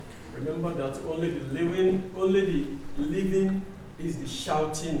Remember that only the living is the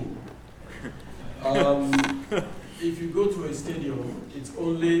shouting. If you go to a stadium, it's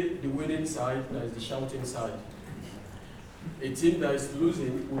only the winning side that is the shouting side. A team that is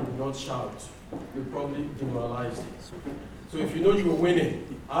losing will not shout. You're probably demoralized. So if you know you are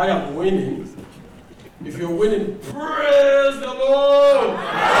winning, I am winning. If you're winning, praise the Lord!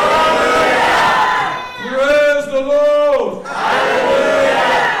 Praise the Lord!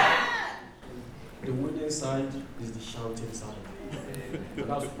 The winning side is the shouting side.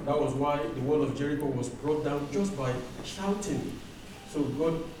 That was why the wall of Jericho was brought down just by shouting. So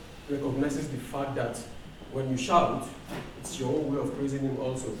God recognizes the fact that when you shout, it's your own way of praising Him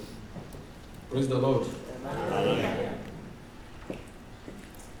also. Praise the Lord. Amen.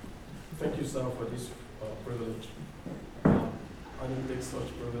 Thank you, sir, for this privilege. I don't take such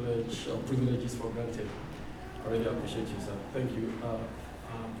privileges for granted. I really appreciate you, sir. Thank you,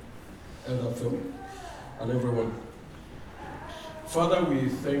 Elder Phil, and everyone. Father, we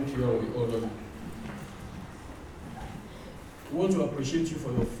thank you and we honor you. We want to appreciate you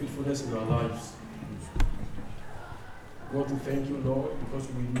for your faithfulness in our lives. We want to thank you, Lord, because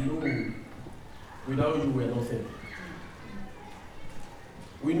we know without you we are nothing.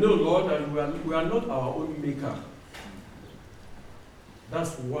 We know, Lord, that we are not our own maker.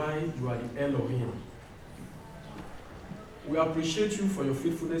 That's why you are the Elohim. We appreciate you for your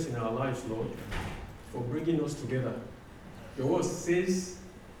faithfulness in our lives, Lord, for bringing us together. Your word says,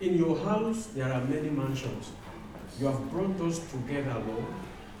 in your house there are many mansions. You have brought us together, Lord.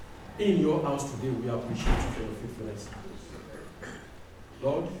 In your house today, we appreciate you for your faithfulness.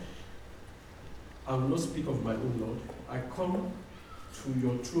 Lord, I will not speak of my own, Lord. I come to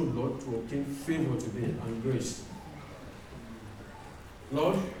your throne, Lord, to obtain favor today and grace.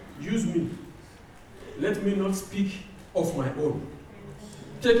 Lord, use me. Let me not speak of my own.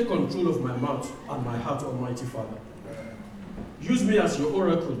 Take control of my mouth and my heart, Almighty Father. Use me as your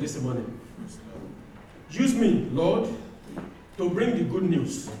oracle this morning. Use me, Lord, to bring the good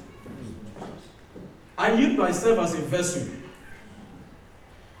news. I yield myself as a vessel.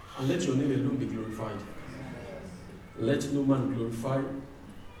 And let your name alone be glorified. Let no man glorify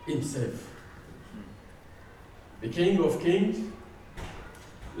himself. The King of Kings,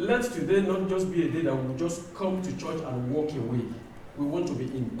 let today not just be a day that we will just come to church and walk away. We want to be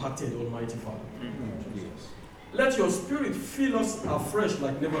imparted, Almighty Father. Yes. Let your Spirit fill us afresh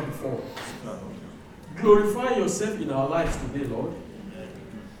like never before. Glorify yourself in our lives today, Lord.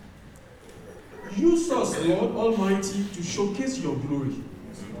 Use us, Lord Almighty, to showcase your glory.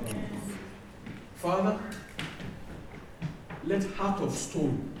 Father, let heart of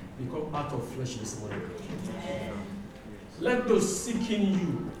stone become heart of flesh this morning. Let those seeking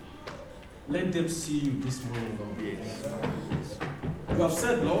you, let them see you this morning, Lord. You have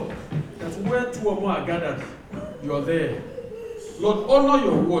said, Lord, that where two or more are gathered, you are there. Lord, honor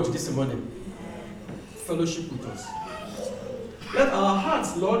your word this morning. Fellowship with us. Let our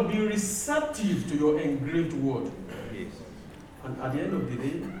hearts, Lord, be receptive to your engraved word. And at the end of the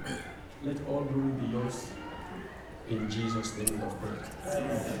day, let all glory be yours. In Jesus' name we have prayed.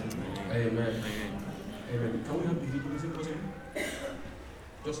 Amen. Amen. Can we have the video? Is it possible?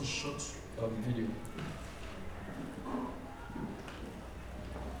 Just a short video.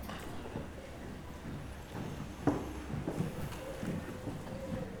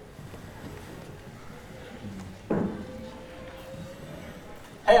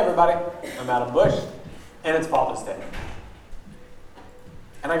 Hey everybody, I'm Adam Bush, and it's Father's Day.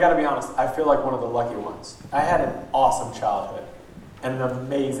 And I gotta be honest, I feel like one of the lucky ones. I had an awesome childhood, and an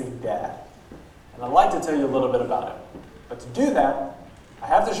amazing dad. And I'd like to tell you a little bit about it. But to do that, I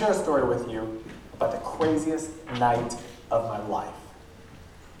have to share a story with you about the craziest night of my life.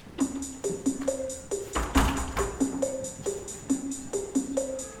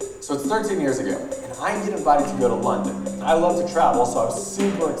 So it's 13 years ago, and I get invited to go to London. I love to travel, so I was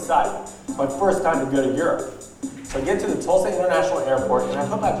super excited. It's my first time to go to Europe. So I get to the Tulsa International Airport, and I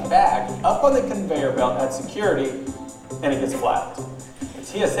put my bag up on the conveyor belt at security, and it gets flagged. The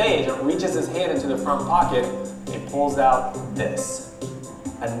TSA agent reaches his hand into the front pocket, and he pulls out this,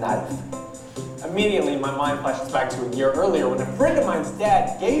 a knife. Immediately, my mind flashes back to a year earlier when a friend of mine's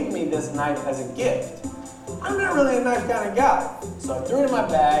dad gave me this knife as a gift. I'm not really a knife kind of guy, so I threw it in my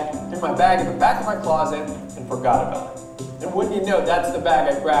bag, threw my bag in the back of my closet, and forgot about it. And wouldn't you know, that's the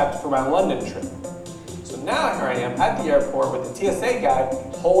bag I grabbed for my London trip. So now here I am at the airport with the TSA guy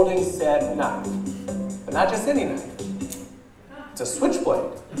holding said knife. But not just any knife. It's a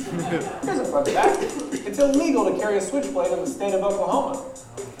switchblade. Here's a fun fact. It's illegal to carry a switchblade in the state of Oklahoma.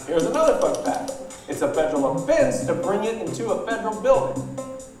 Here's another fun fact. It's a federal offense to bring it into a federal building.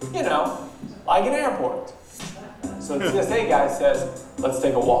 You know, like an airport. So the TSA guy says, let's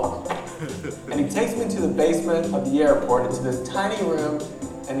take a walk. And he takes me to the basement of the airport, into this tiny room,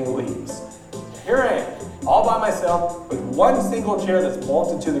 and he leaves. Here I am, all by myself, with one single chair that's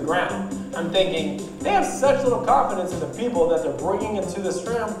bolted to the ground. I'm thinking, they have such little confidence in the people that they're bringing into this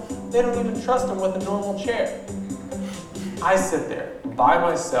room, they don't even trust them with a normal chair. I sit there by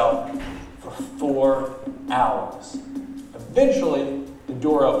myself for 4 hours. Eventually, the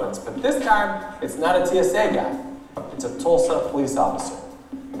door opens, but this time, it's not a TSA guy. It's a Tulsa police officer.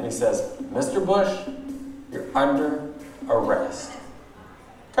 And he says, Mr. Bush, you're under arrest.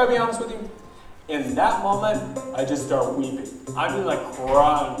 Can I be honest with you? In that moment, I just start weeping. I mean, like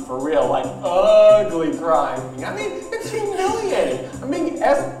crying for real, like ugly crying. I mean, it's humiliating. I'm being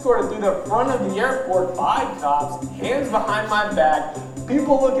escorted through the front of the airport by cops, hands behind my back,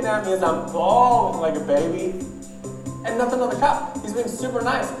 people looking at me as I'm bawling like a baby, and nothing on the cop. He's being super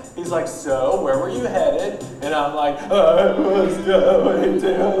nice. He's like, so, where were you headed? And I'm like, I was going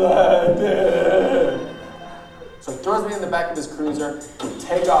to London. So he throws me in the back of his cruiser, we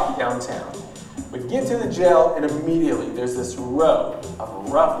take off downtown. We get to the jail, and immediately there's this row of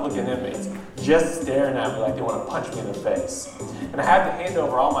rough-looking inmates just staring at me like they want to punch me in the face. And I have to hand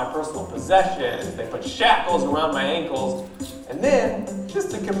over all my personal possessions. They put shackles around my ankles. And then,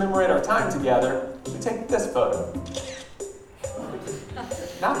 just to commemorate our time together, we take this photo.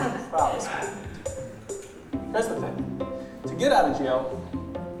 Not my proudest moment. Here's the thing. To get out of jail,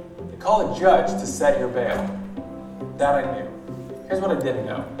 they call a judge to set your bail. That I knew. Here's what I didn't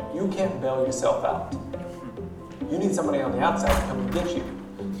know. You can't bail yourself out. You need somebody on the outside to come and get you.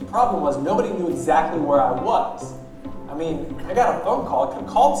 The problem was nobody knew exactly where I was. I mean, I got a phone call, I could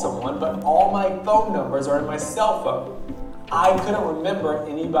have called someone, but all my phone numbers are in my cell phone. I couldn't remember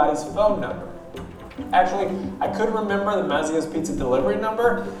anybody's phone number. Actually, I could remember the Mazio's Pizza delivery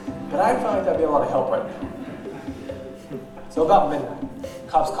number, but I felt like that'd be a lot of help right now. So about midnight,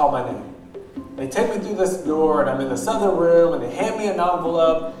 cops call my name. They take me through this door, and I'm in this other room, and they hand me an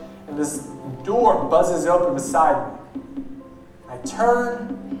envelope, and this door buzzes open beside me. I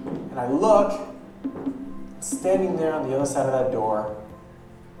turn, and I look, and standing there on the other side of that door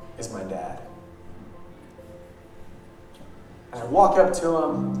is my dad. And I walk up to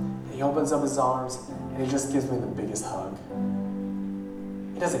him, and he opens up his arms, and he just gives me the biggest hug.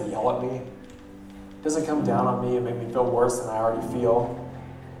 He doesn't yell at me. He doesn't come down on me and make me feel worse than I already feel.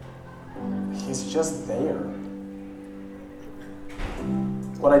 He's just there.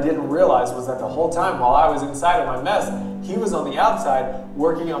 What I didn't realize was that the whole time while I was inside of my mess, he was on the outside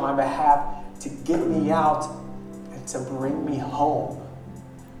working on my behalf to get me out and to bring me home.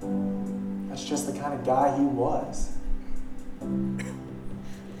 That's just the kind of guy he was. In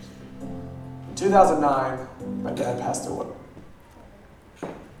 2009, my dad passed away.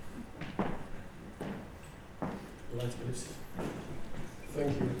 Lights, please.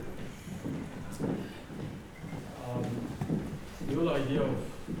 Thank you. The whole idea of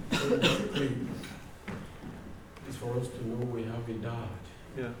prayer is for us to know we have a dad.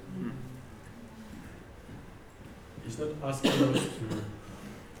 Yeah. He's not asking us to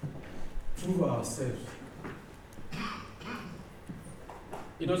prove ourselves.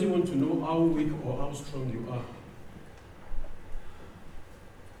 He doesn't want to know how weak or how strong you are.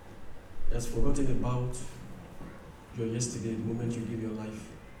 He has forgotten about your yesterday, the moment you give your life.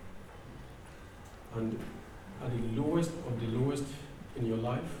 And at the lowest of the lowest in your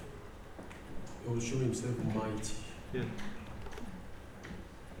life, he will show himself mighty. Yeah.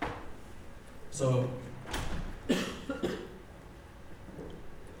 So,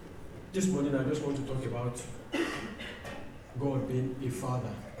 this morning I just want to talk about God being a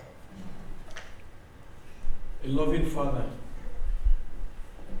father. A loving father.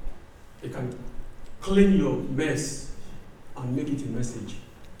 He can clean your mess and make it a message.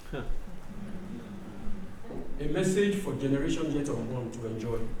 Huh. A message for generations yet unborn to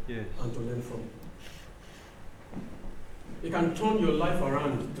enjoy Yes. and to learn from. He can turn your life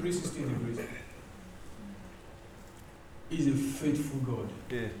around 360 degrees. He's a faithful God.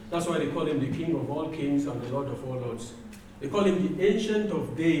 Yes. That's why they call him the King of all kings and the Lord of all lords. They call him the Ancient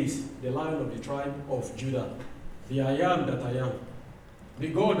of Days, the Lion of the tribe of Judah, the I am that I am. The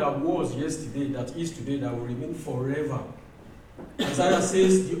God that was yesterday, that is today, that will remain forever. Isaiah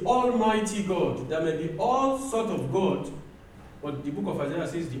says, the Almighty God. There may be all sorts of God, but the book of Isaiah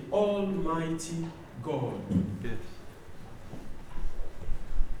says, the Almighty God. Yes.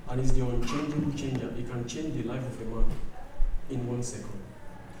 And he's the unchangeable changer. He can change the life of a man in 1 second.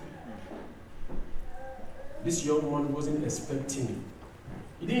 This young man wasn't expecting him.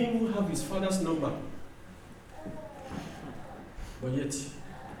 He didn't even have his father's number. But yet,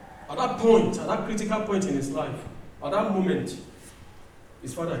 At that point, at that critical point in his life, at that moment,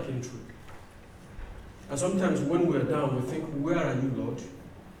 his father came through. And sometimes when we're down, we think, where are you, Lord?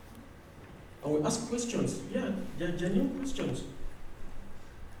 And we ask questions. Yeah, they're genuine questions.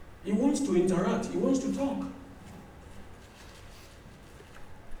 He wants to interact. He wants to talk.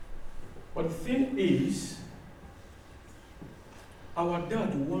 But the thing is, our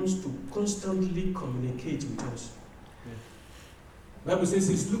dad wants to constantly communicate with us. The Bible says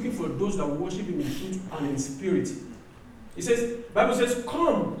he's looking for those that worship him in truth and in spirit. It says, Bible says,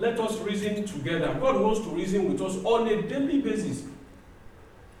 come, let us reason together. God wants to reason with us on a daily basis.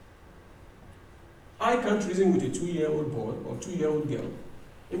 I can't reason with a 2-year-old boy or 2-year-old girl.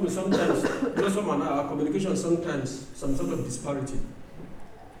 Even sometimes, our communication sometimes, some sort of disparity.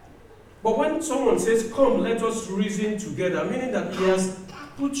 But when someone says, come, let us reason together, meaning that he has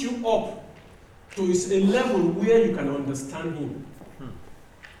put you up to a level where you can understand him.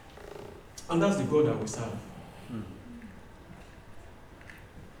 And that's the God that we serve.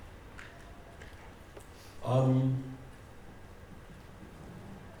 I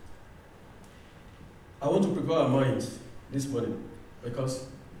want to prepare our minds this morning because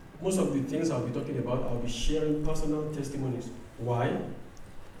most of the things I'll be talking about, I'll be sharing personal testimonies. Why?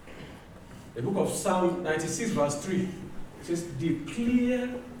 The book of Psalm 96 verse 3 says, declare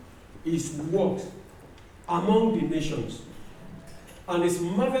his works among the nations and his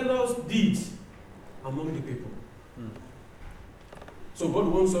marvelous deeds among the people. So God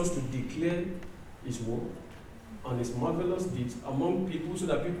wants us to declare his work and his marvelous deeds among people so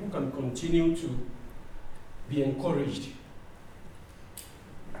that people can continue to be encouraged.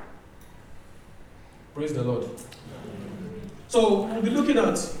 Praise the Lord. So we'll be looking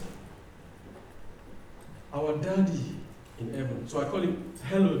at our daddy in heaven. So I call him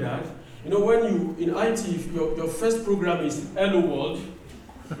Hello Dad. You know, when you, in IT, your first program is Hello World.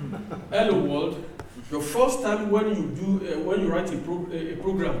 Hello World. Your first time when you do, when you write a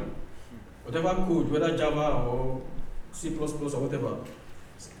program, whatever code, whether Java or C++ or whatever,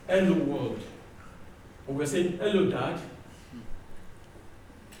 Hello World. Or we're saying Hello Dad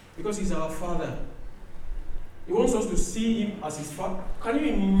because he's our father. He wants us to see him as his father. Can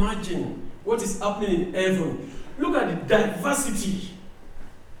you imagine what is happening in heaven? Look at the diversity.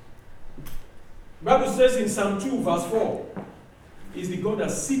 The Bible says in Psalm 2 verse 4, is the God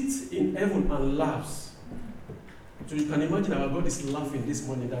that sits in heaven and laughs. So you can imagine our God is laughing this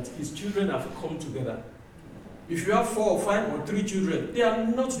morning that his children have come together. If you have 4 or 5 or 3 children, they are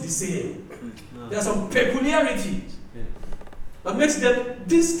not the same. No. There are some peculiarity that makes them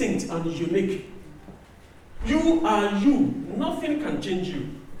distinct and unique. You are you. Nothing can change you.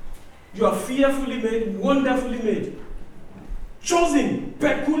 You are fearfully made, wonderfully made, chosen,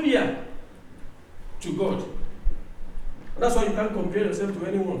 peculiar to God. And that's why you can't compare yourself to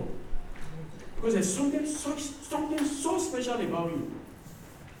anyone. Because there's something so special about you.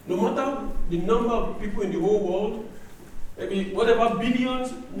 No matter the number of people in the whole world, maybe whatever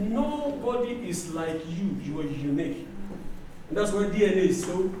billions, nobody is like you. You are unique. And that's why DNA is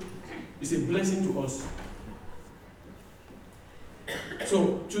it's a blessing to us.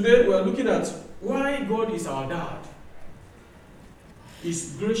 So today we are looking at why God is our dad.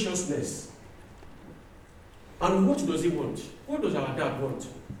 His graciousness. And what does he want? What does our dad want?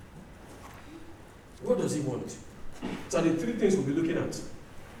 What does he want? So the 3 things we'll be looking at.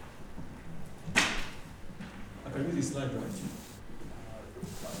 I can use this slide, right?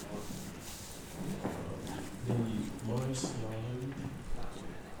 The my slide.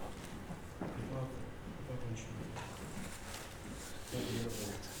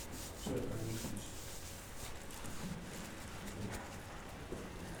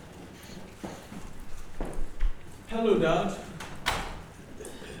 Hello, Dad.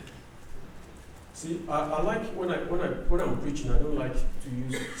 See, I like when I'm preaching, I don't like to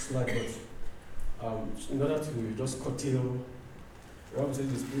use slides, in order to just curtail. The Bible says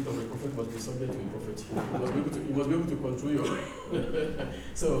the spirit of a prophet must be subject to a prophet. You must be able to control your.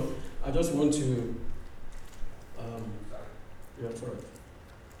 So I just want to. Yeah, that's right.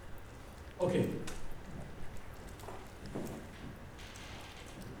 Okay.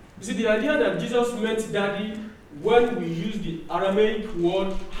 You see, the idea that Jesus meant daddy when we use the Aramaic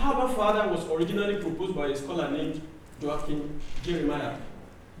word Abba Father was originally proposed by a scholar named Joachim Jeremiah.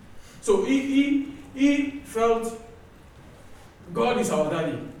 So he felt God is our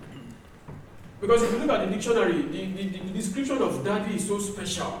daddy. Because if you look at the dictionary, the description of daddy is so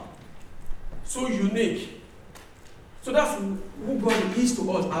special, so unique. So that's who God is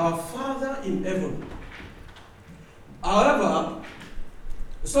to us, our Father in heaven. However,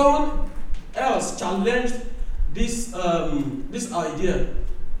 someone else challenged this idea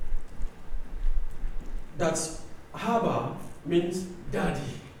that Abba means daddy.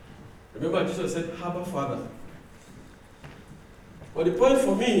 Remember, Jesus said, Abba, Father. But the point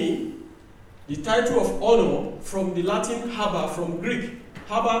for me, the title of honor from the Latin Abba, from Greek,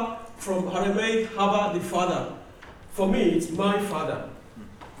 Abba, from Aramaic, Abba, the father. For me, it's my father,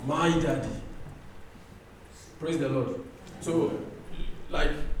 my daddy. Praise the Lord. So,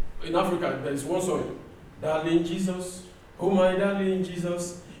 like in Africa, there is one song, darling Jesus, oh my darling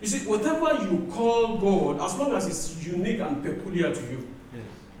Jesus. You see, whatever you call God, as long as it's unique and peculiar to you, yes.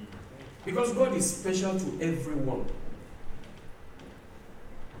 Because God is special to everyone.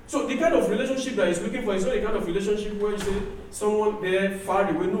 So the kind of relationship that he's looking for is not the kind of relationship where you say someone there far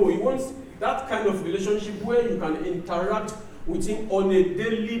away. No, he wants that kind of relationship where you can interact with him on a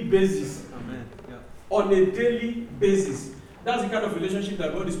daily basis. Amen. Yeah. On a daily basis. That's the kind of relationship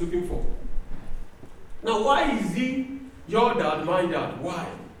that God is looking for. Now, why is he your dad, my dad? Why?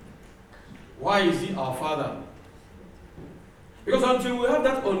 Why is he our father? Because until we have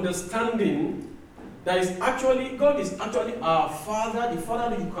that understanding that is actually, God is actually our father, the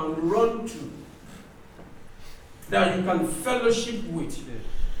father that you can run to, that you can fellowship with,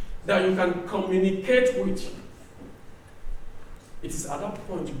 that you can communicate with. It is at that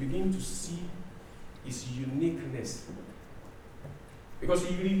point you begin to see his uniqueness. Because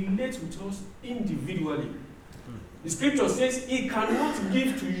he relates with us individually. The scripture says he cannot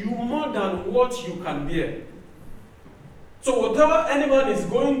give to you more than what you can bear. So whatever anyone is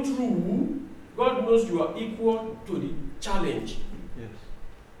going through, God knows you are equal to the challenge. Yes.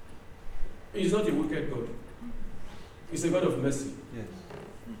 He's not a wicked God. He's a God of mercy. Yes.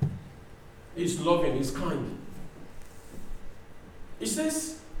 He's loving, he's kind. He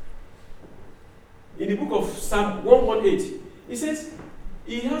says, in the book of Psalm 118, he says,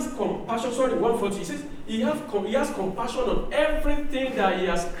 he has compassion, 140, he says, he has compassion on everything that he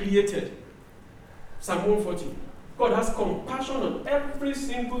has created. Psalm 140. God has compassion on every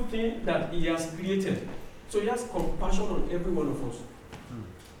single thing that he has created. So he has compassion on every one of us.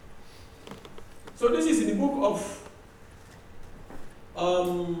 So this is in the book of,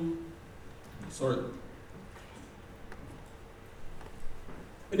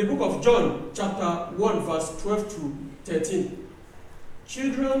 in the book of John, chapter 1, verse 12 to 13.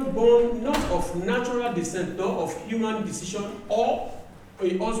 Children born not of natural descent, nor of human decision, or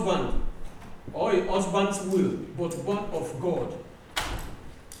a husband, or a husband's will, but born of God.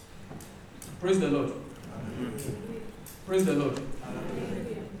 Praise the Lord. Praise the Lord.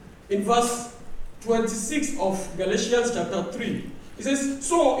 In verse 26 of Galatians chapter 3, it says,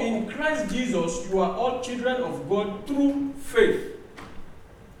 so in Christ Jesus you are all children of God through faith.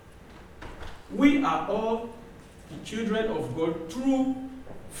 We are all the children of God through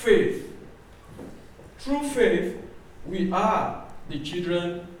faith. Through faith, we are the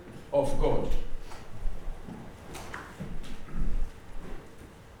children of God.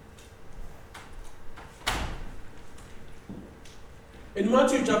 In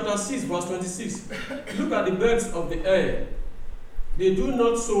Matthew chapter 6, verse 26, look at the birds of the air. They do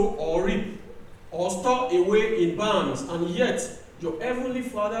not sow or reap or store away in barns, and yet your heavenly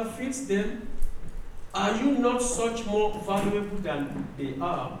Father feeds them. Are you not such more valuable than they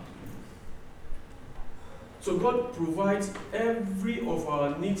are? So God provides every of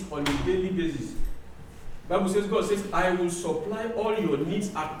our needs on a daily basis. Bible says, God says, I will supply all your needs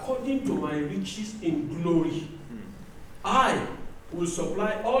according to my riches in glory. I will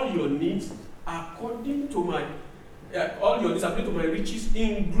supply all your needs according to my riches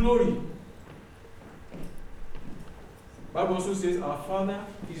in glory. Bible also says our Father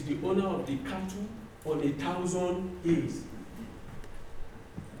is the owner of the cattle on 1,000 hills.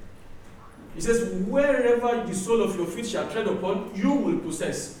 He says, wherever the sole of your feet shall tread upon, you will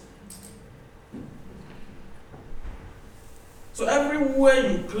possess. So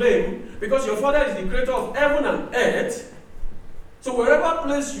everywhere you claim, because your Father is the creator of heaven and earth, so wherever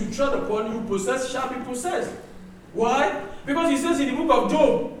place you tread upon, you possess shall be possessed. Why? Because he says in the book of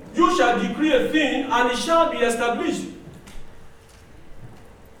Job, you shall decree a thing and it shall be established.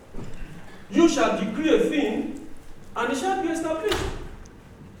 You shall decree a thing and it shall be established. It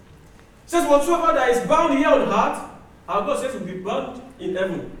says, whatsoever that is bound here on earth, our God says will be bound in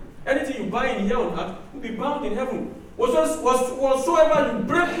heaven. Anything you bind here on earth will be bound in heaven. Whatsoever you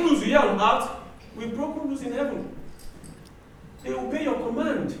break loose here on earth will be broken loose in heaven. They obey your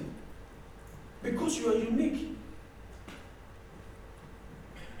command because you are unique.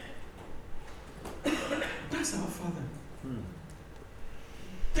 That's our Father.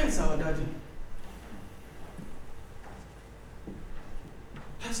 That's our Daddy.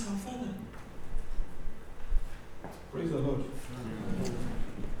 That's our Father. Praise the Lord.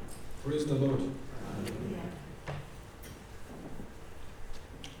 Praise the Lord.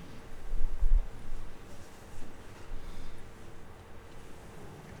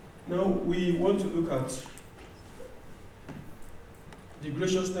 we want to look at the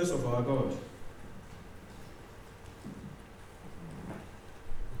graciousness of our God.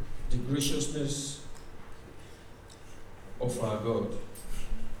 The graciousness of our God.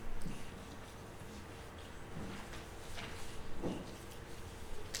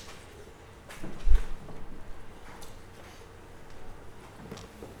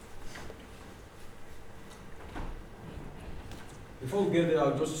 Before we get there,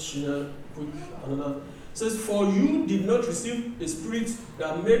 I'll just share quick another. It says, for you did not receive a spirit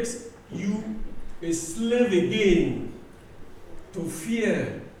that makes you a slave again to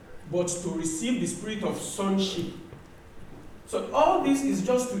fear, but to receive the spirit of sonship. So all this is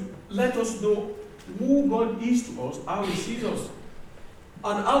just to let us know who God is to us, how He sees us,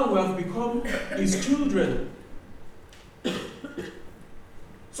 and how we have become His children.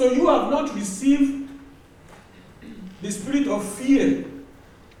 So you have not received the spirit of fear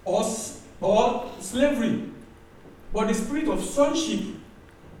or slavery, but the spirit of sonship,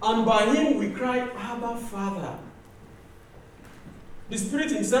 and by Him we cry, Abba, Father. The Spirit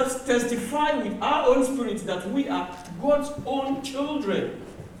Himself testifies with our own spirit that we are God's own children.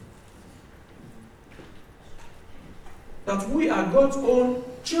 That we are God's own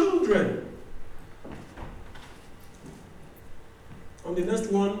children. On the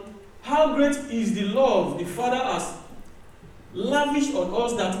next one, how great is the love the Father has lavished on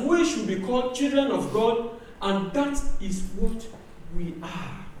us that we should be called children of God, and that is what we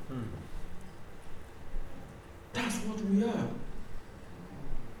are. That's what we are.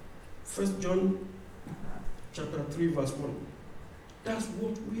 1 John chapter 3 verse 1. That's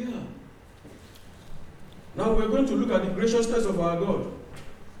what we are. Now we're going to look at the graciousness of our God.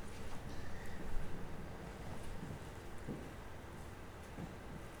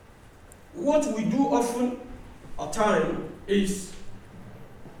 What we do often at times is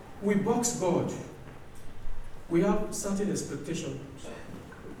we box God. We have certain expectations.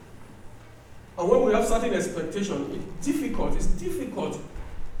 And when we have certain expectations, it's difficult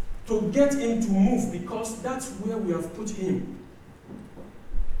to get Him to move, because that's where we have put Him.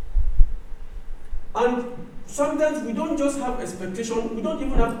 And sometimes we don't just have expectations, we don't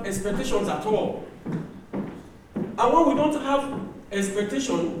even have expectations at all. And when we don't have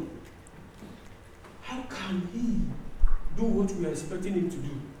expectation, how can He do what we are expecting Him to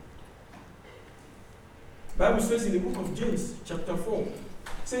do? The Bible says in the book of James, chapter 4, it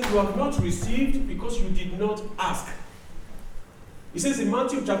says, you have not received because you did not ask. It says in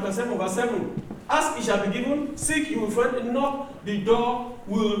Matthew chapter 7, verse 7, ask, it shall be given, seek, you will find, and knock, the door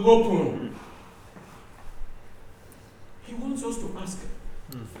will open. He wants us to ask.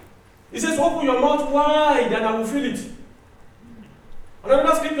 He says, open your mouth wide and I will fill it.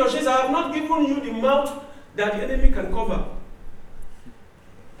 Another scripture says, I have not given you the mouth that the enemy can cover.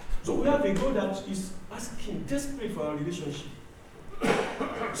 So we have a God that is asking, desperate for our relationship.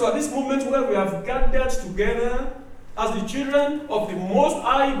 So at this moment where we have gathered together as the children of the Most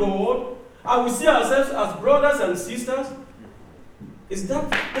High God, and we see ourselves as brothers and sisters,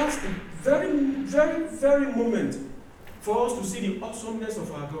 that's the very, very, very moment for us to see the awesomeness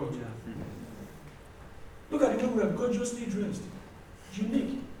of our God. Look at the way we are gorgeously dressed.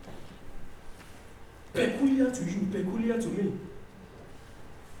 Unique. Peculiar to you, peculiar to me.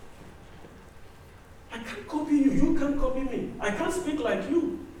 I can't copy you, you can't copy me. I can't speak like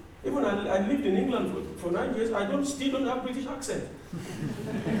you. Even I lived in England for 9 years, I still don't have British accent.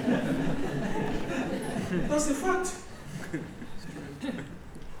 That's a fact.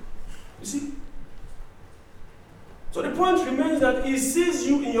 You see? So the point remains that He sees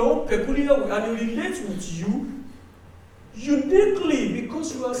you in your own peculiar way and He relates with you uniquely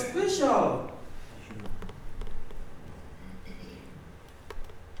because you are special.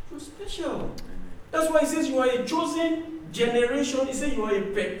 You're special. That's why He says you are a chosen generation. He says you are a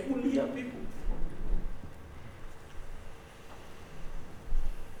peculiar people.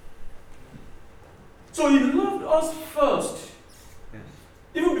 So He loved us first. Yes.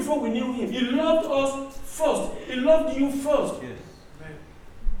 Even before we knew Him, He loved us first. He loved you first. Yes.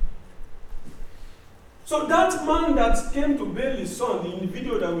 So that man that came to bail his son in the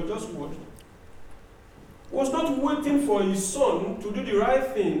video that we just watched was not waiting for his son to do the right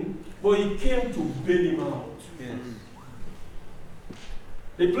thing, but he came to bail him out. Yes.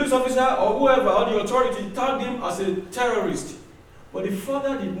 The police officer or whoever, or the authority, tagged him as a terrorist. But the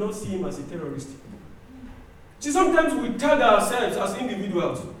father did not see him as a terrorist. See, sometimes we tag ourselves as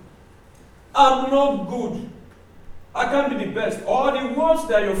individuals. I'm not good. I can't be the best. Or the words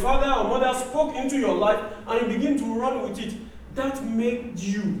that your father or mother spoke into your life and you begin to run with it. That made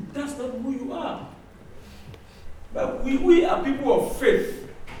you. That's not who you are. But we are people of faith.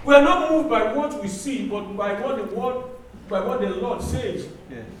 We are not moved by what we see, but by what the Lord says.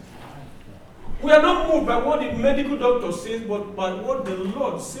 Yes. We are not moved by what the medical doctor says, but by what the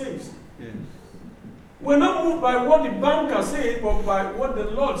Lord says. Yes. We are not moved by what the banker says, but by what the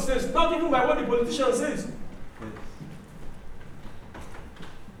Lord says. Not even by what the politician says. Yes.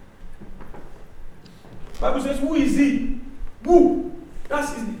 Bible says, who is he? Who?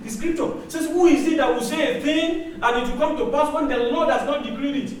 That's the scripture. It says, who is he that will say a thing and it will come to pass when the Lord has not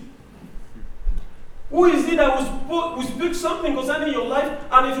decreed it? Who is he that will speak something concerning your life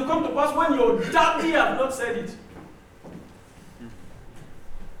and it will come to pass when your daddy has not said it?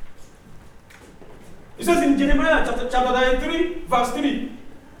 It says in Jeremiah chapter 93, verse 3, it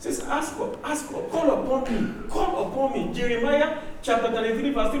says, call upon me. Jeremiah chapter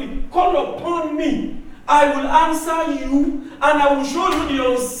 93, verse 3, call upon me. I will answer you, and I will show you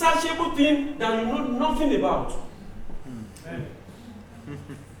the unsearchable thing that you know nothing about.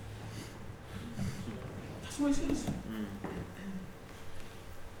 That's what it says.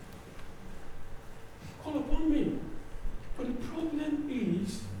 Call upon me. But the problem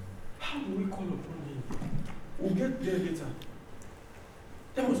is, how do we call upon him? We'll get there later.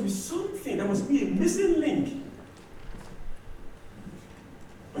 There must be something, there must be a missing link.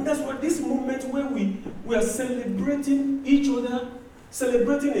 And that's why this moment where we are celebrating each other,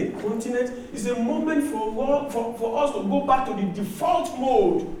 celebrating a continent, is a moment for us to go back to the default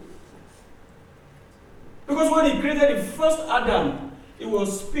mode. Because when he created the first Adam, he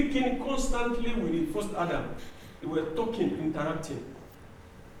was speaking constantly with the first Adam. They were talking, interacting.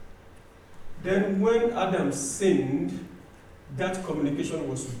 Then when Adam sinned, that communication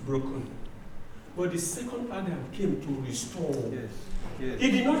was broken. But the second Adam came to restore. Yes. Yes.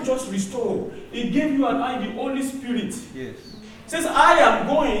 He did not just restore. He gave you and I the Holy Spirit. Yes. He says, I am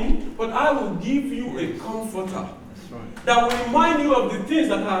going, but I will give you a comforter. That's right. That will remind you of the things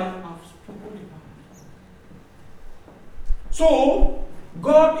that I have spoken about. So,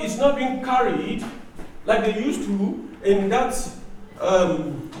 God is not being carried like they used to in that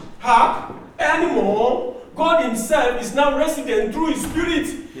ark anymore. God himself is now resident through his Spirit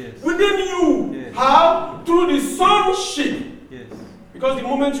within you. Yes. How? Through the sonship. Yes. Because the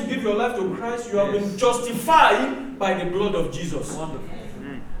moment you give your life to Christ, you have been justified by the blood of Jesus. Wonderful.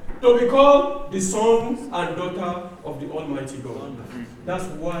 To be called the son and daughter of the Almighty God. Wonderful. That's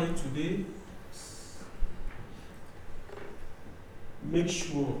why today, make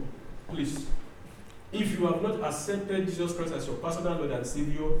sure, please, if you have not accepted Jesus Christ as your personal Lord and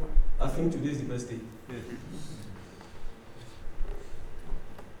Savior, I think today is the best day. Yes.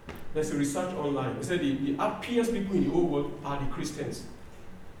 There's a research online. They said the happiest people in the whole world are the Christians.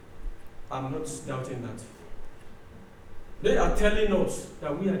 I'm not doubting that. They are telling us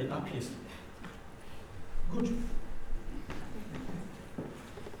that we are the happiest. Good.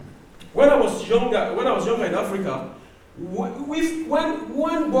 When I was younger in Africa,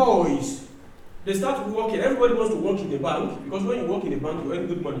 when boys they start working, everybody wants to work in a bank because when you work in a bank, you earn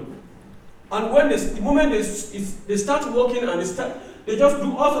good money. And when the moment they start working and they just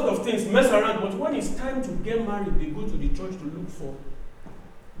do all sorts of things, mess around. But when it's time to get married, they go to the church to look for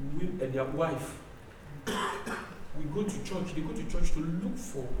their wife. We go to church. They go to church to look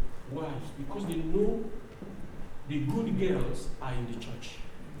for wives because they know the good girls are in the church.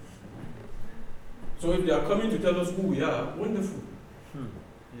 So if they are coming to tell us who we are, wonderful.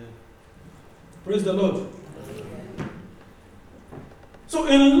 Yeah. Praise the Lord. So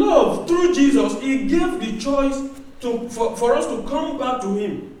in love, through Jesus, he gave the choice for us to come back to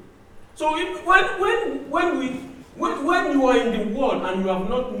him. So when you are in the world and you have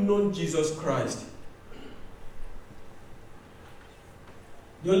not known Jesus Christ,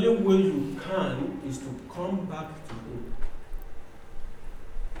 the only way you can is to come back to him.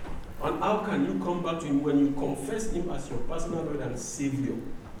 And how can you come back to him? When you confess him as your personal Lord and Savior,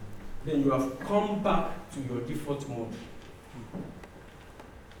 then you have come back to your default mode.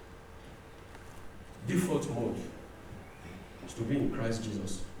 Default mode is to be in Christ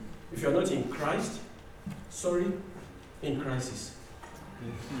Jesus. If you are not in Christ, in crisis.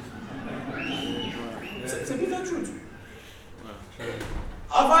 It's a bitter truth.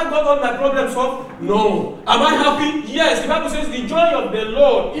 Have I got all my problems solved? No. Am I happy? Yes. The Bible says the joy of the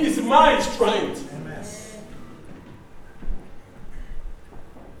Lord is my strength. Amen. It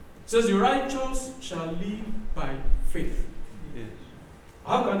says the righteous shall live by faith. Yes.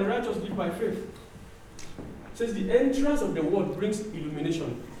 How can the righteous live by faith? It says the entrance of the word brings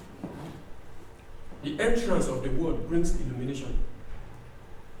illumination. The entrance of the word brings illumination.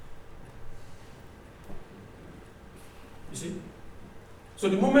 You see? So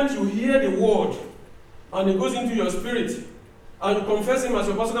the moment you hear the word and it goes into your spirit and you confess him as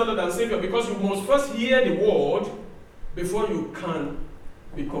your personal Lord and Savior, because you must first hear the word before you can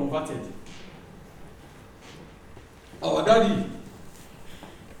be converted. Our daddy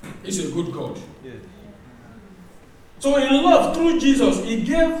is a good God. Yes. So in love, through Jesus, he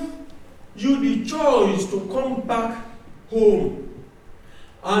gave you the choice to come back home.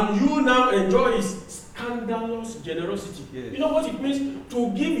 And you now enjoy his scandalous generosity. Yes. You know what it means to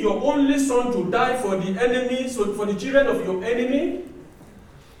give your only son to die for the enemy, so for the children of your enemy?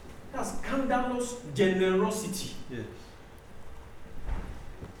 That's scandalous generosity. Yes.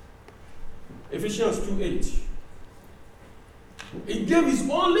 Ephesians 2:8. He gave his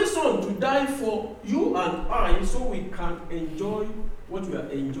only son to die for you and I, so we can enjoy what we are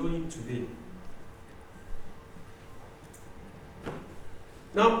enjoying today.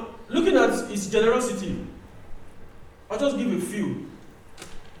 Now, looking at his generosity, I'll just give a few.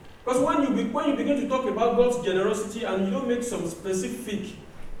 Because when you begin to talk about God's generosity and you don't make some specific,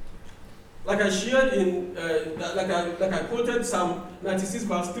 like I shared in, like I quoted Psalm 96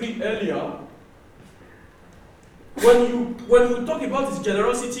 verse 3 earlier, when you talk about his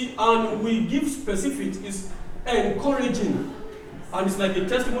generosity and we give specifics, it's encouraging and it's like a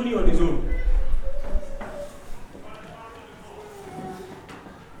testimony on its own.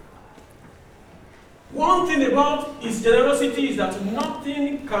 One thing about his generosity is that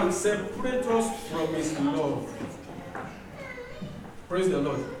nothing can separate us from his love. Praise the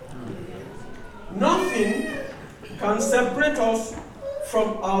Lord. Nothing can separate us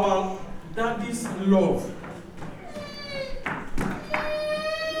from our daddy's love.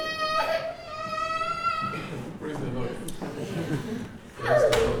 Praise the Lord. Praise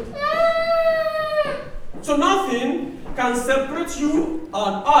the Lord. So nothing can separate you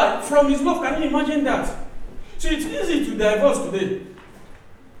and I from his love. Can you imagine that? So it's easy to divorce today.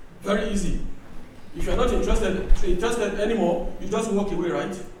 Very easy. If you're not interested anymore, you just walk away,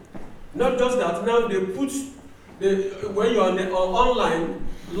 right? Not just that, now they put, when you're on online,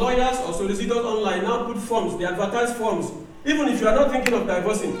 lawyers or solicitors online now put forms, they advertise forms. Even if you are not thinking of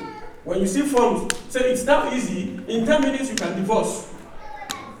divorcing, when you see forms, say it's now easy, in 10 minutes you can divorce.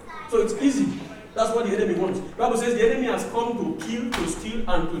 So it's easy. That's what the enemy wants. The Bible says the enemy has come to kill, to steal,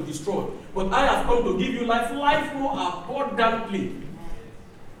 and to destroy. But I have come to give you life more abundantly.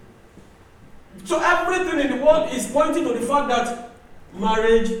 So everything in the world is pointing to the fact that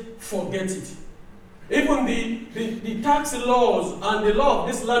marriage, forget it. Even the tax laws and the law of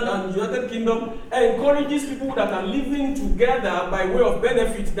this land and the United Kingdom encourages people that are living together by way of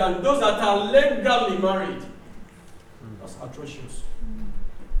benefit than those that are legally married. That's atrocious.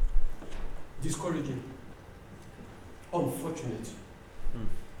 Discouraging. Unfortunate.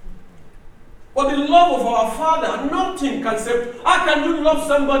 But the love of our Father, nothing can separate. How can you love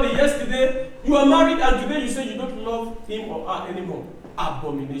somebody yesterday, you are married, and today you say you don't love him or her anymore?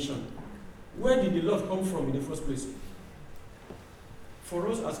 Abomination. Where did the love come from in the first place? For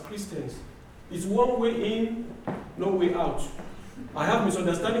us as Christians, it's one way in, no way out. I have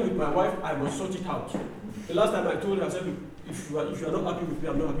misunderstanding with my wife, I must sort it out. The last time I told her, I said, if you are not happy with me,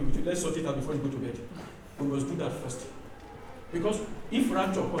 I'm not happy with you. Let's sort it out before you go to bed. We must do that first. Because if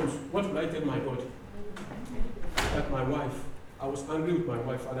rapture comes, what will I tell my God? Like my wife, I was angry with my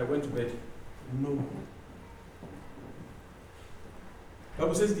wife and I went to bed. No. The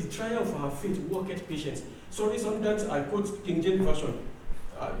Bible says the trial of our faith worketh patience. Sorry, sometimes I quote King James Version.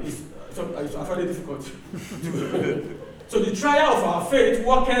 I find it difficult. So the trial of our faith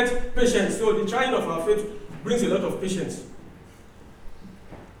worketh patience. So the trial of our faith brings a lot of patience.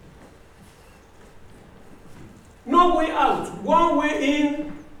 No way out. One way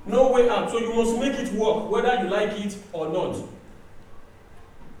in, no way out. So you must make it work, whether you like it or not. The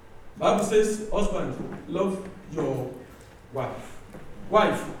Bible says, husband, love your wife.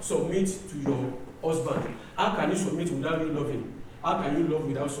 Wife, submit to your husband. How can you submit without you loving? How can you love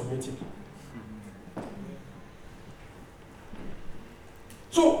without submitting?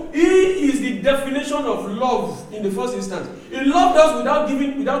 So he is the definition of love in the first instance. He loved us without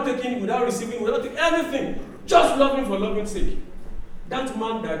giving, without taking, without receiving, without taking anything. Just loving for loving's sake. That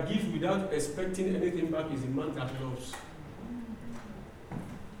man that gives without expecting anything back is a man that loves.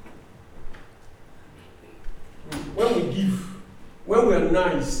 When we give, when we are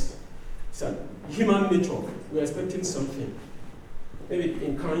nice, it's a human nature. We are expecting something. Maybe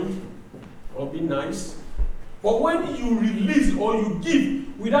in kind or be nice. But when you release or you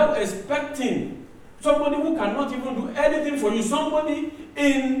give without expecting, somebody who cannot even do anything for you, somebody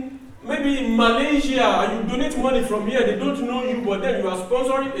maybe in Malaysia, and you donate money from here, they don't know you, but then you are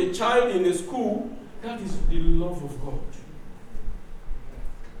sponsoring a child in a school, that is the love of God.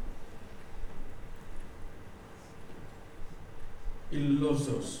 He loves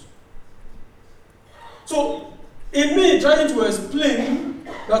us. So, in me trying to explain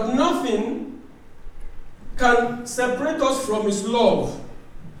that nothing can separate us from His love,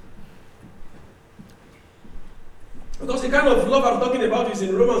 because the kind of love I'm talking about is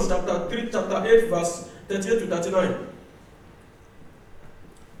in Romans chapter 3, chapter 8, verse 38 to 39.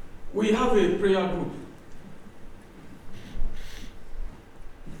 We have a prayer group.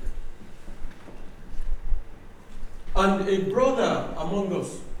 And a brother among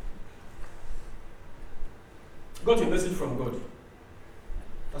us got a message from God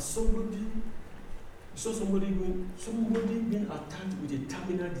that somebody being attacked with a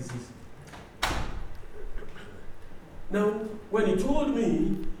terminal disease. Now, when he told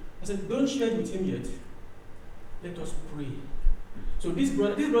me, I said, don't share it with him yet. Let us pray. So this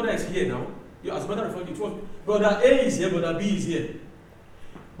brother is here now. As a matter of fact, it was brother A is here, brother B is here.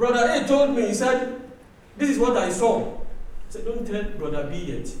 Brother A told me, he said, this is what I saw. I said, don't tell brother B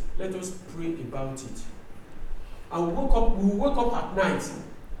yet. Let us pray about it. And we woke up at night.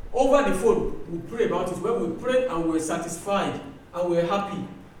 Over the phone, we pray about it. When we prayed and we were satisfied and we were happy,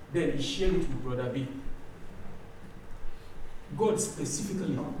 then he shared it with brother B. God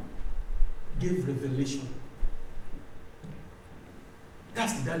specifically gave revelation.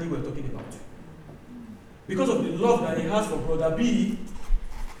 That's the daddy we're talking about. Because of the love that he has for brother B,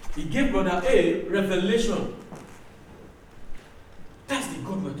 he gave brother A revelation. That's the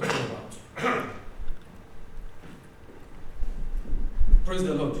God we're talking about. Praise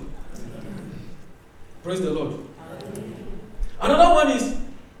the Lord. Praise the Lord. Another one is,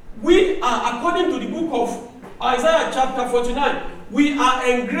 we are, according to the book of Isaiah chapter 49, we are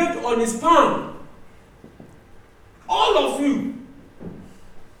engraved on his palm. All of you.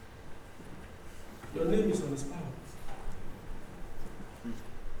 Your name is on his palm.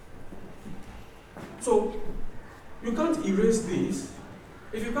 So, you can't erase this.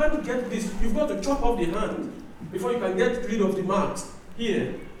 If you can't get this, you've got to chop off the hand before you can get rid of the marks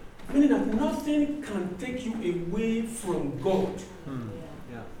here. Meaning that nothing can take you away from God.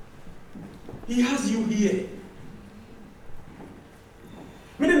 Yeah. He has you here.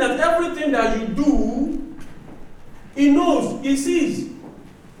 Meaning that everything that you do, he knows, he sees.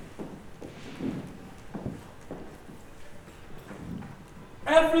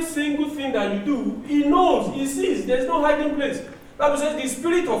 Every single thing that you do, he knows, he sees. There's no hiding place. The Bible says the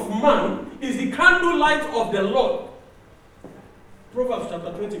spirit of man is the candlelight of the Lord. Proverbs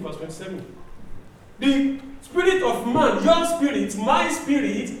chapter 20, verse 27. The spirit of man, your spirit, my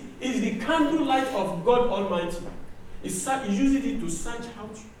spirit, is the candlelight of God Almighty. He uses it to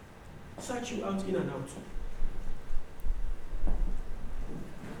search you out in and out.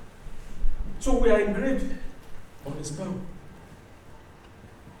 So we are engraved on his palm.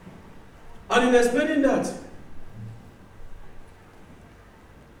 And in explaining that,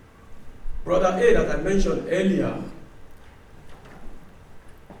 Brother A that I mentioned earlier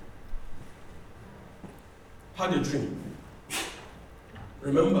had a dream.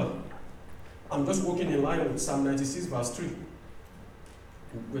 Remember, I'm just walking in line with Psalm 96 verse 3.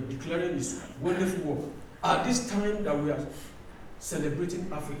 We're declaring this wonderful work. At this time that we are celebrating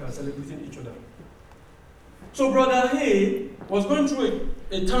Africa, celebrating each other. So Brother A was going through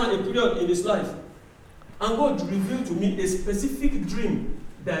a period in his life. And God revealed to me a specific dream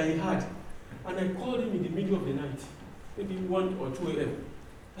that he had. And I called him in the middle of the night, maybe 1 or 2 a.m.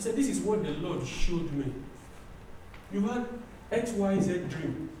 I said, this is what the Lord showed me. You had XYZ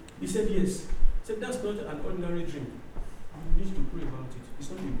dream. He said, yes. I said, that's not an ordinary dream. You need to pray about it. It's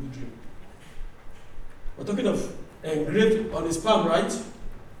not a good dream. We're talking of engraved on his palm, right?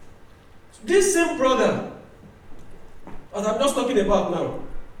 This same brother, as I'm just talking about now.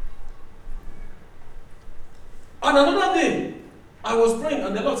 And another day, I was praying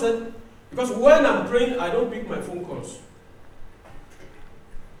and the Lord said, because when I'm praying, I don't pick my phone calls.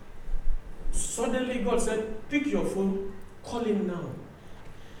 Suddenly God said, pick your phone, call him now.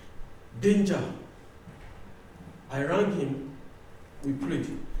 Danger. I rang him, we prayed.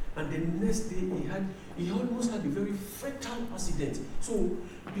 And the next day he almost had a very fatal accident. So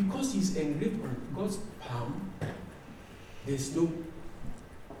because he's engraved on God's palm, there's no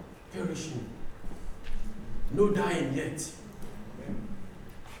perishing, no dying yet.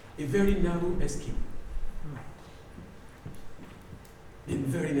 A very narrow escape. The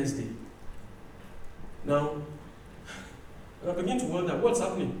very next day. Now, I begin to wonder what's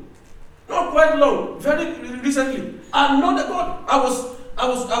happening. Not quite long, very recently. Another God, I was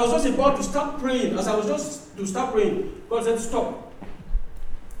just about to start praying. As I was just to start praying, God said, stop.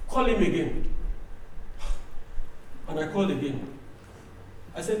 Call him again. And I called again.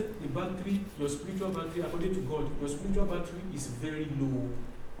 I said the battery, your spiritual battery, according to God, your spiritual battery is very low.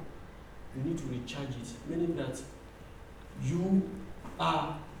 You need to recharge it, meaning that you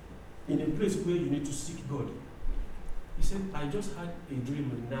are in a place where you need to seek God. He said, I just had a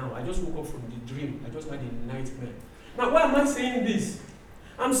dream now. I just woke up from the dream. I just had a nightmare. Now, why am I saying this?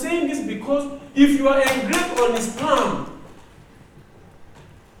 I'm saying this because if you are engraved on his palm,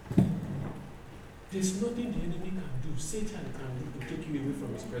 there's nothing the enemy can do, Satan can do to take you away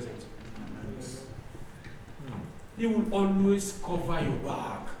from his presence. He will always cover your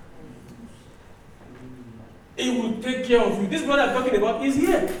back. He will take care of you. This brother I'm talking about is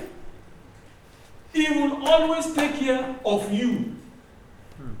here. He will always take care of you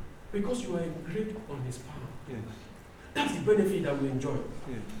because you are engraved on his palm. Yes. That's the benefit that we enjoy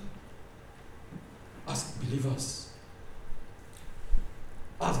as believers,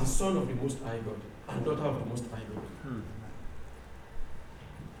 as the son of the Most High God and daughter of the Most High God.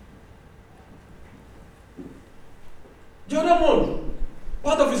 The other one,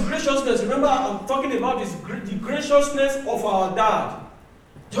 part of his graciousness, remember I'm talking about the graciousness of our dad.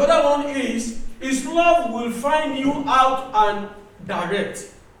 The other one is his love will find you out and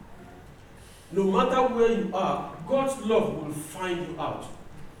direct. No matter where you are, God's love will find you out.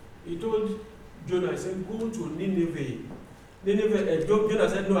 He told Jonah, he said, go to Nineveh. Jonah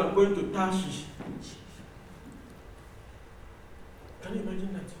said, no, I'm going to Tarshish. Can you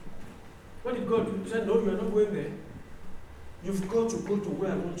imagine that? What did God do? He said, no, you are not going there. You've got to go to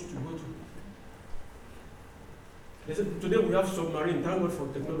where I want you to go to. They said, today we have submarine, thank God for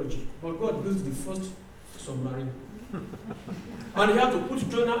technology. But God built the first submarine. And he had to put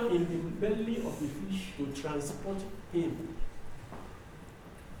Jonah in the belly of the fish to transport him.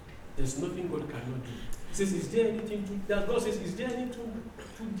 There's nothing God cannot do. He says, is there anything that God says, is there anything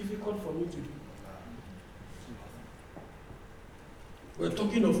too difficult for me to do? We're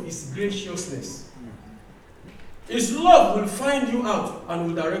talking of his graciousness. His love will find you out and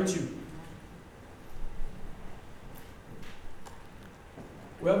will direct you.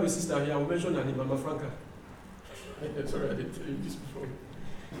 We have a sister here, I will mention her name, Mama Franca. Sorry, I didn't tell you this before.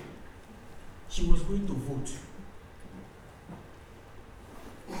 She was going to vote.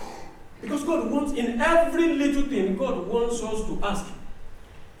 Because God wants, in every little thing, God wants us to ask.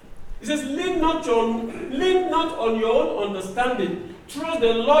 He says, lean not on your own understanding. Trust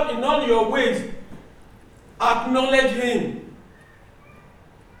the Lord in all your ways. Acknowledge him.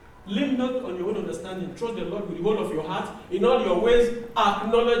 Lean not on your own understanding. Trust the Lord with the whole of your heart. In all your ways,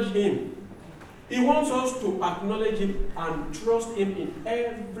 acknowledge him. He wants us to acknowledge him and trust him in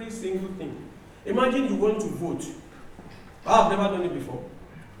every single thing. Imagine you want to vote. I've never done it before.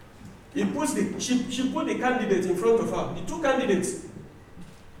 She put the candidates in front of her. The two candidates.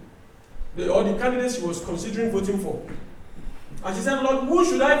 The candidates she was considering voting for. And she said, Lord, who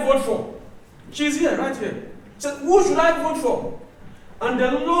should I vote for? She's here, right here. She said, who should I vote for? And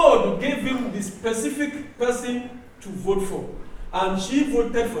the Lord gave him the specific person to vote for. And she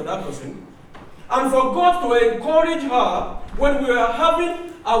voted for that person. And for God to encourage her, when we were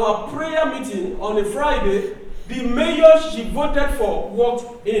having our prayer meeting on a Friday, the mayor she voted for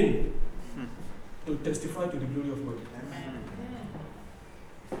walked in to testify to the glory of God.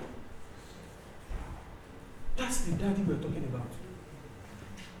 That's the daddy we're talking about.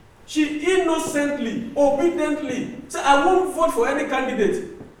 She innocently, obediently said, I won't vote for any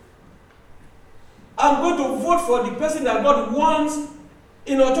candidate. I'm going to vote for the person that God wants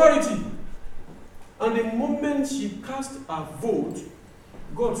in authority. And the moment she cast her vote,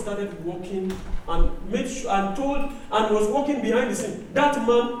 God started working and made sure and told and was working behind the scene. That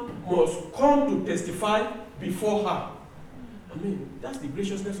man must come to testify before her. I mean, that's the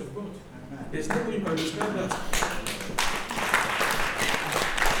graciousness of God. There's no way you can describe that.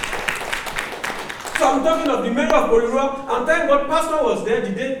 So I'm talking of the mayor of Boriro, and thank God pastor was there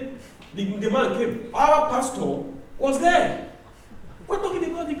the day the man came. Our pastor was there. We're talking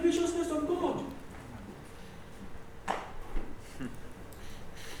about the graciousness of God.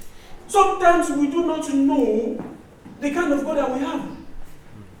 Sometimes we do not know the kind of God that we have.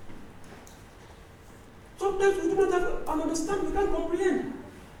 Sometimes we do not have an understanding, we can't comprehend.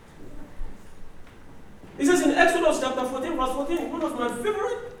 It says in Exodus chapter 14, verse 14, one of my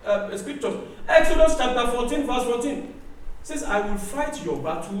favorite scriptures, Exodus chapter 14, verse 14, it says, I will fight your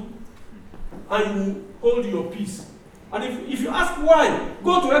battle and you will hold your peace. And if you ask why,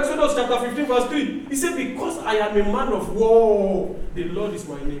 go to Exodus chapter 15, verse 3. He said, because I am a man of war, the Lord is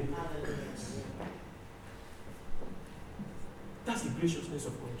my name. That's the graciousness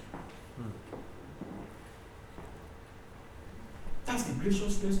of God. That's the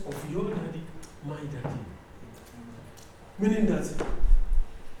graciousness of your daddy, my daddy. Meaning that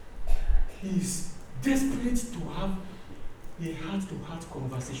He's desperate to have a heart-to-heart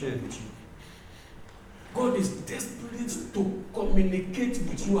conversation with you. God is desperate to communicate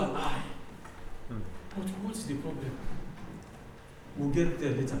with you and I. But what's the problem? We'll get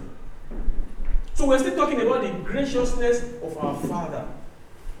there later. So we're still talking about the graciousness of our Father.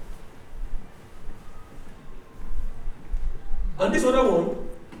 And this other one,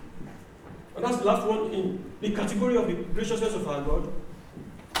 and that's the last one in the category of the graciousness of our God,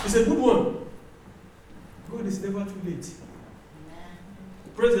 is a good one. God is never too late.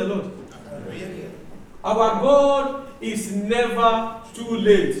 Praise the Lord. Our God is never too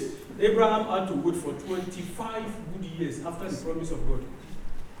late. Abraham had to wait for 25 good years after the promise of God.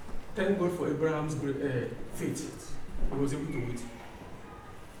 Thank God for Abraham's faith. He was able to wait.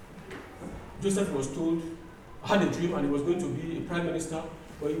 Joseph was told, had a dream and he was going to be a prime minister,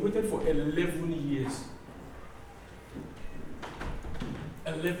 but he waited for 11 years.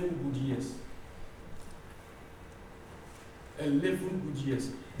 11 good years. 11 good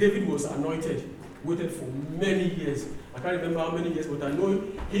years. David was anointed, waited for many years. I can't remember how many years, but I know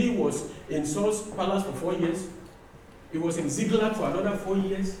he was in Saul's palace for 4 years. He was in Ziklag for another 4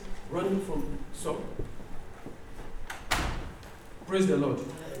 years, running from Saul. Praise the Lord.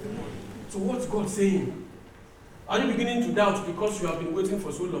 So what's God saying? Are you beginning to doubt because you have been waiting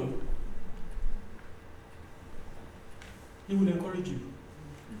for so long? He will encourage you.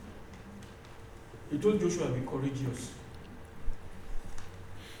 He told Joshua, be courageous.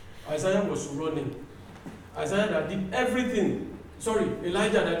 Isaiah was running. Isaiah that did everything.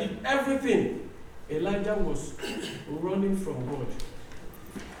 Elijah that did everything. Elijah was running from God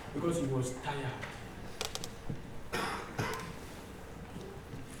because he was tired.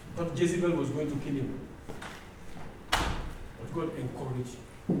 But Jezebel was going to kill him. But God encouraged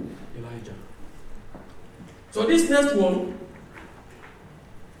Elijah. So this next one,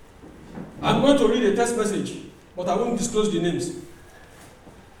 I'm going to read a text message, but I won't disclose the names.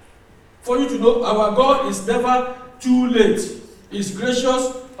 For you to know, our God is never too late. He's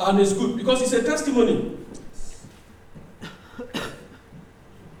gracious and he's good because it's a testimony.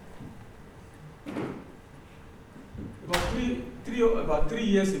 About 3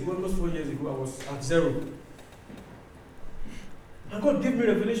 years ago, almost 4 years ago, I was at zero. And God gave me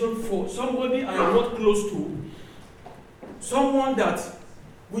revelation for somebody I am not close to. Someone that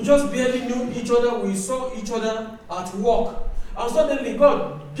we just barely knew each other. We saw each other at work. And suddenly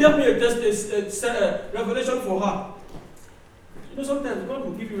God gave me a revelation for her. You know, sometimes God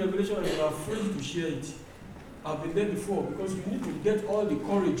will give you revelation and you are afraid to share it. I've been there before because you need to get all the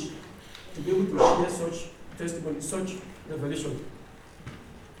courage to be able to share such testimony, such revelation.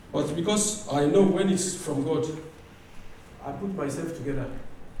 But because I know when it's from God, I put myself together.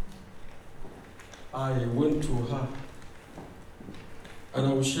 I went to her. And I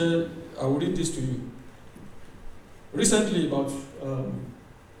will read this to you. Recently, about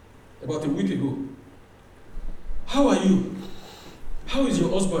a week ago, how are you? How is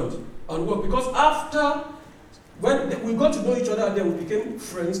your husband and work? Because after, when we got to know each other, then we became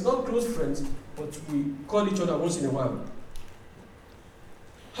friends, not close friends, but we call each other once in a while.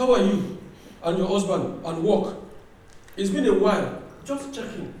 How are you and your husband and work? It's been a while, just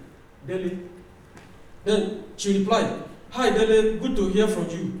checking, Dele. Then she replied, hi Dele, good to hear from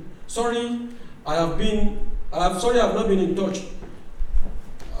you. Sorry, I have not been in touch.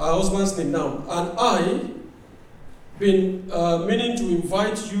 Her husband's name now. And I been meaning to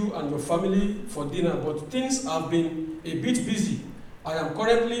invite you and your family for dinner, but things have been a bit busy. I am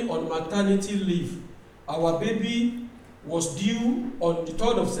currently on maternity leave. Our baby was due on the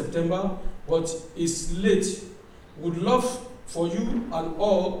 3rd of September, but is late. Would love for you and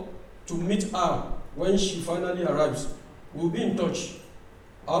all to meet her when she finally arrives. We'll be in touch.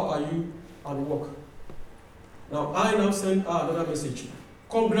 How are you and work? Now, I now send her another message.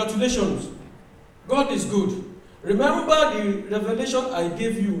 Congratulations. God is good. Remember the revelation I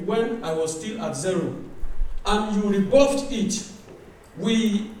gave you when I was still at zero, and you rebuffed it.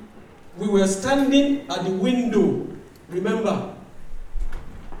 We were standing at the window, remember?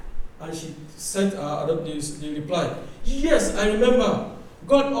 And she sent the reply. Yes, I remember.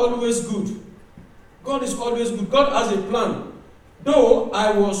 God always good. God is always good. God has a plan. Though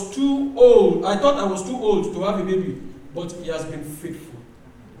I was too old, I thought I was too old to have a baby, but He has been faithful.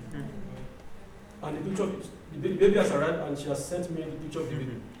 And the picture of the baby has arrived, and she has sent me the picture of the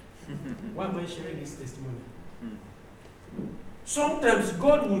baby. Why am I sharing this testimony? Sometimes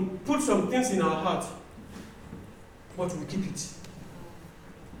God will put some things in our heart, but we keep it.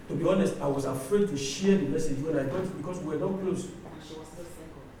 To be honest, I was afraid to share the message when I got it because we were not close.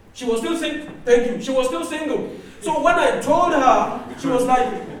 She was still single. Thank you. She was still single. So when I told her, she was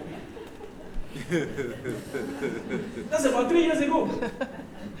like, That's about 3 years ago.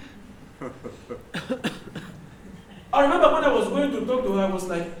 I remember when I was going to talk to her, I was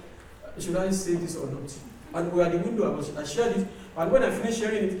like, should I say this or not? And we were at the window, I shared it, and when I finished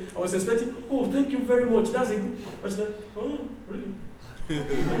sharing it, I was expecting, oh, thank you very much, that's a good. I was like, oh, really?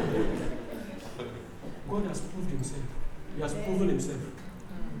 God has proved himself. He has proven himself.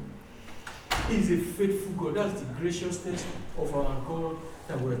 He is a faithful God. That's the graciousness of our God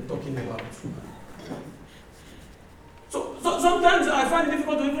that we're talking about. So sometimes I find it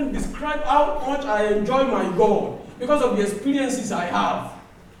difficult to even describe how much I enjoy my God because of the experiences I have.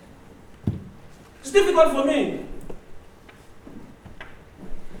 It's difficult for me.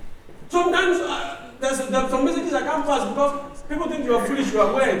 Sometimes there's some messages I can't pass because people think you are foolish, you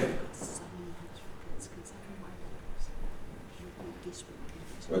are weird.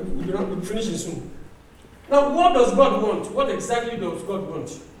 We're finishing soon. Now, what does God want? What exactly does God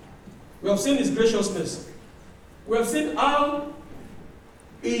want? We have seen his graciousness. We have seen how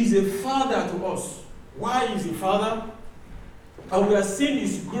he is a father to us. Why is he a father? And we have seen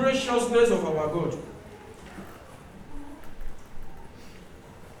his graciousness of our God.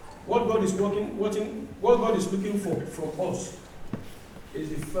 What God is what God is looking for from us is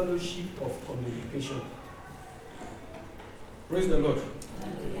the fellowship of communication. Praise the Lord.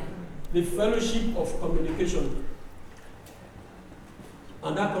 The fellowship of communication.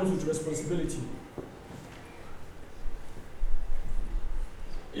 And that comes with responsibility.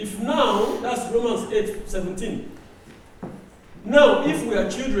 If now, that's Romans 8:17. Now, if we are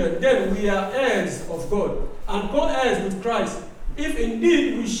children, then we are heirs of God and co-heirs with Christ. If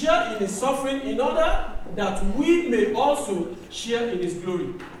indeed we share in his suffering, in order that we may also share in his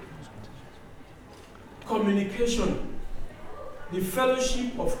glory. Communication. The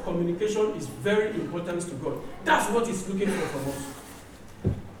fellowship of communication is very important to God. That's what he's looking for from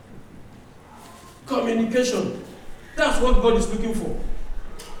us. Communication. That's what God is looking for.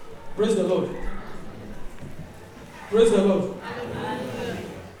 Praise the Lord. Praise the Lord.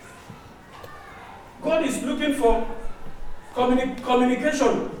 God is looking for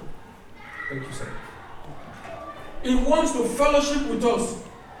communication. Thank you, sir. He wants to fellowship with us.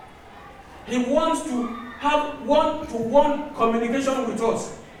 He wants to have one-to-one communication with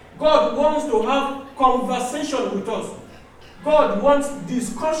us. God wants to have conversation with us. God wants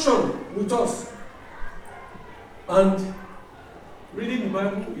discussion with us. And reading the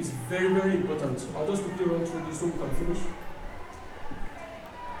Bible is very, very important. I'll just quickly run through this so we can finish.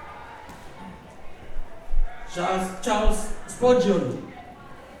 Charles Spurgeon.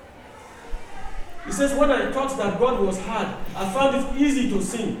 He says, when I thought that God was hard, I found it easy to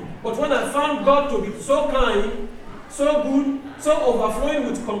sin. But when I found God to be so kind, so good, so overflowing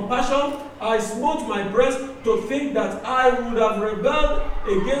with compassion, I smote my breast to think that I would have rebelled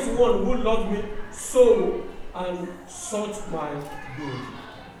against one who loved me so and sought my good.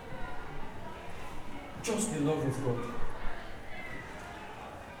 Just the love of God.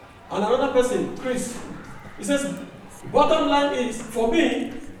 And another person, Chris, he says, bottom line is, for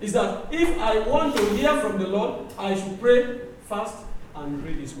me, is that if I want to hear from the Lord, I should pray, fast, and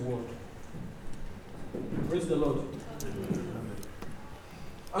read his word. Praise the Lord.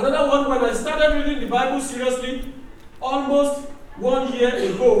 Another one, when I started reading the Bible seriously, almost 1 year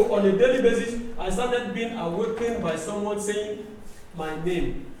ago, on a daily basis, I started being awakened by someone saying my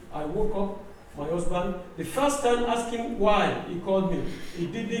name. I woke up, my husband, the first time asking why he called me. He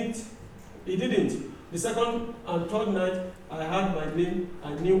didn't. The second and third night, I heard my name.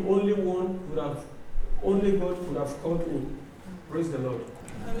 I knew only God could have called me. Praise the Lord.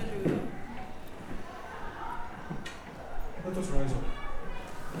 Hallelujah. Let us rise up.